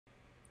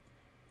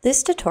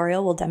This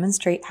tutorial will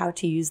demonstrate how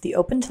to use the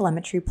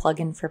OpenTelemetry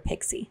plugin for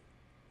Pixie.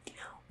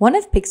 One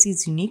of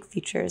Pixie's unique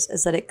features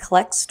is that it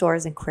collects,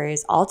 stores, and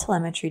queries all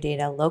telemetry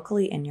data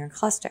locally in your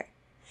cluster.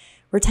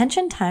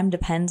 Retention time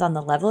depends on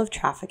the level of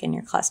traffic in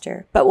your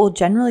cluster, but will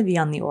generally be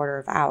on the order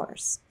of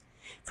hours.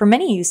 For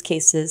many use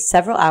cases,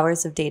 several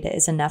hours of data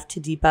is enough to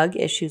debug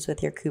issues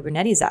with your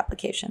Kubernetes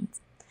applications.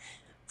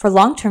 For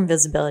long-term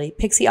visibility,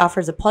 Pixie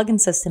offers a plugin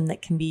system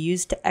that can be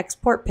used to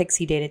export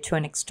Pixie data to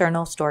an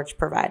external storage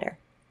provider.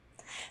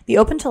 The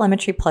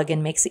OpenTelemetry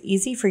plugin makes it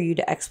easy for you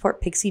to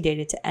export Pixie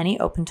data to any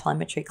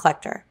OpenTelemetry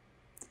collector.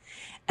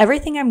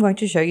 Everything I'm going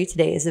to show you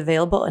today is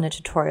available in a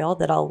tutorial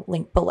that I'll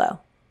link below.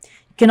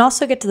 You can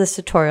also get to this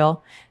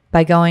tutorial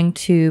by going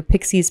to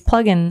Pixie's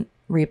plugin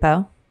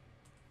repo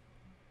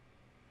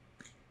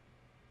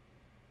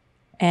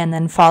and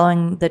then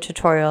following the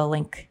tutorial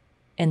link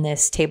in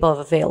this table of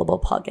available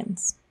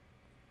plugins.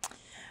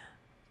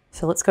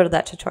 So let's go to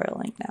that tutorial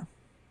link now.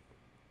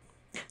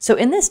 So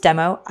in this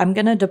demo, I'm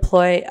going to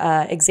deploy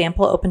an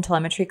example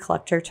OpenTelemetry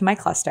collector to my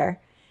cluster,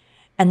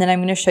 and then I'm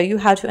going to show you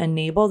how to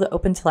enable the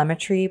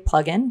OpenTelemetry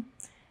plugin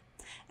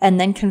and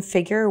then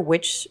configure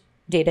which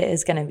data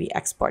is going to be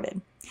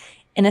exported.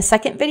 In a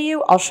second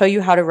video, I'll show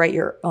you how to write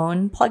your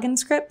own plugin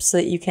script so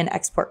that you can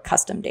export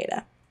custom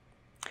data.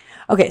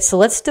 Okay, so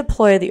let's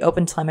deploy the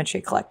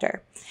OpenTelemetry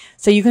collector.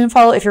 So you can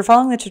follow, if you're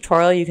following the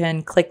tutorial, you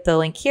can click the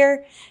link here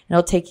and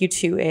it'll take you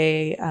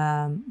to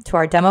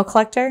our demo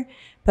collector.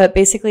 But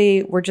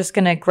basically, we're just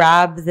going to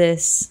grab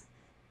this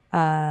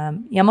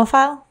YAML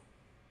file.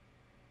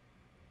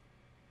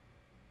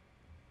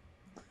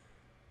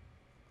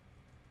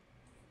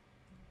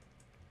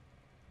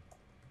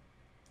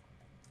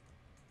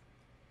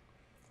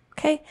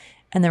 Okay,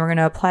 and then we're going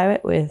to apply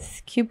it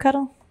with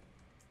kubectl.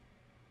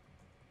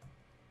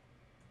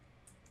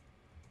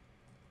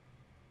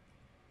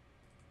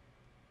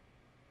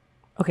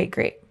 Okay,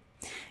 great.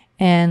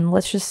 And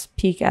let's just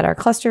peek at our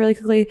cluster really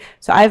quickly.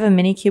 So I have a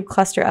Minikube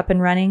cluster up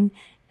and running,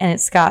 and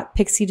it's got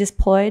Pixie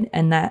deployed,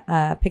 and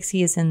that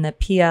Pixie is in the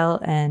PL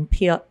and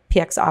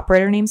PX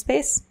operator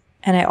namespace.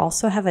 And I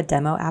also have a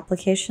demo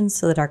application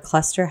so that our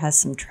cluster has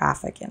some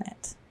traffic in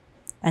it.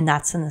 And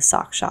that's in the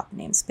sock shop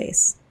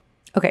namespace.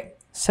 Okay,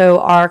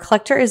 so our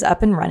collector is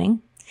up and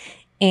running.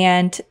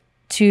 And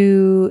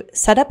to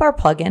set up our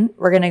plugin,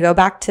 we're going to go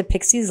back to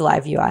Pixie's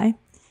live UI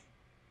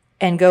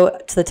and go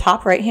to the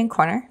top right-hand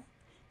corner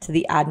to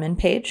the admin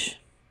page.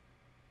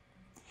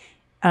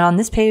 And on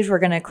this page, we're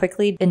going to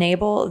quickly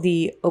enable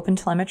the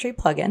OpenTelemetry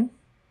plugin.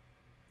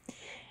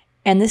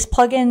 And this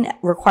plugin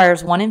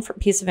requires one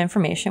piece of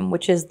information,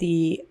 which is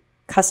the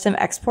custom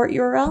export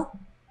URL.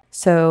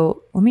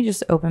 So let me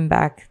just open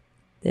back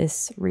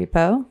this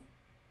repo.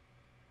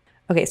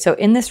 Okay, so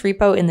in this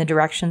repo, in the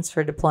directions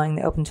for deploying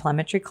the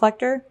OpenTelemetry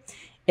collector,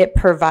 it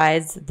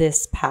provides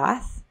this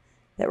path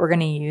that we're going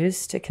to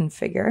use to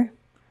configure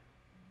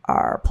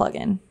our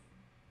plugin.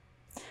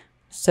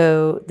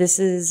 So this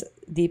is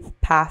the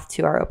path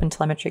to our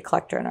OpenTelemetry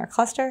collector in our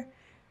cluster.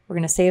 We're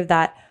going to save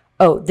that.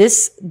 Oh,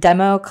 this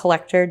demo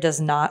collector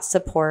does not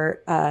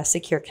support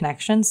secure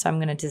connection, so I'm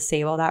going to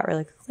disable that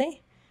really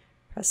quickly.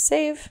 Press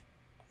save.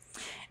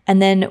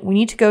 And then we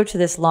need to go to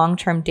this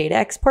long-term data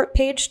export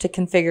page to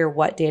configure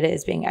what data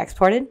is being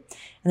exported.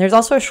 And there's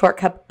also a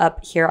shortcut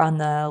up here on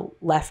the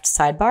left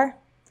sidebar.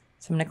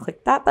 So I'm going to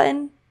click that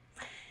button.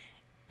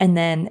 And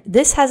then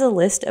this has a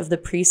list of the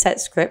preset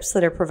scripts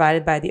that are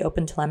provided by the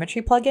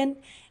OpenTelemetry plugin,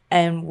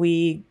 and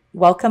we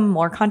welcome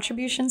more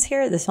contributions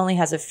here. This only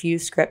has a few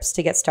scripts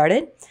to get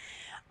started.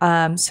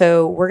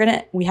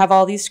 So we have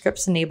all these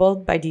scripts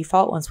enabled by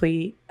default once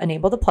we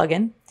enable the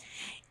plugin.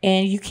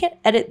 And you can't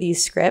edit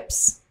these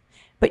scripts,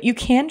 but you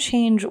can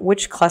change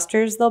which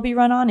clusters they'll be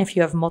run on if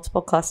you have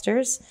multiple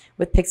clusters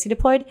with Pixie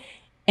deployed.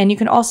 And you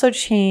can also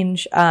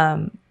change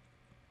how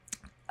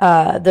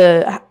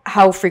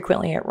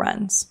frequently it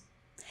runs.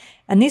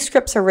 And these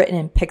scripts are written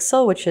in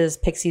Pixel, which is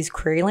Pixie's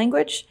query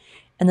language.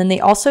 And then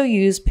they also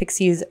use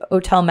Pixie's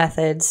OTel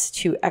methods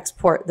to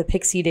export the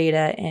Pixie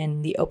data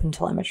in the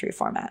OpenTelemetry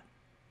format.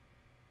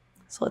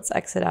 So let's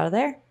exit out of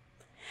there.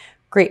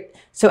 Great.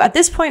 So at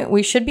this point,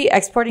 we should be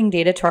exporting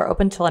data to our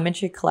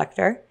OpenTelemetry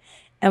collector.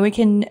 And we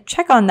can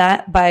check on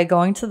that by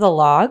going to the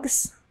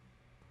logs.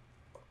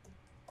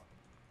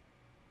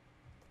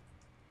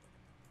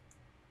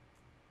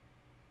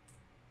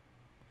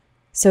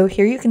 So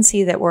here you can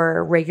see that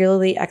we're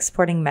regularly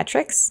exporting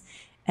metrics.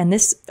 And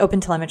this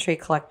OpenTelemetry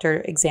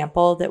collector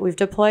example that we've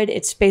deployed,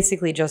 it's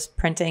basically just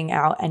printing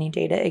out any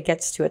data it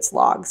gets to its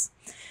logs.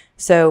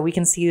 So we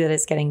can see that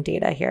it's getting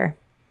data here.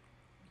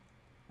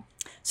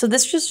 So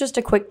this is just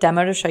a quick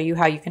demo to show you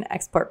how you can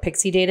export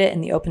Pixie data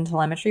in the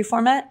OpenTelemetry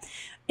format.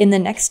 In the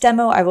next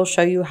demo, I will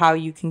show you how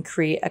you can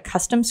create a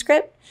custom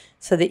script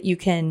so that you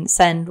can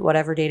send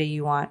whatever data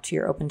you want to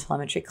your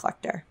OpenTelemetry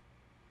collector.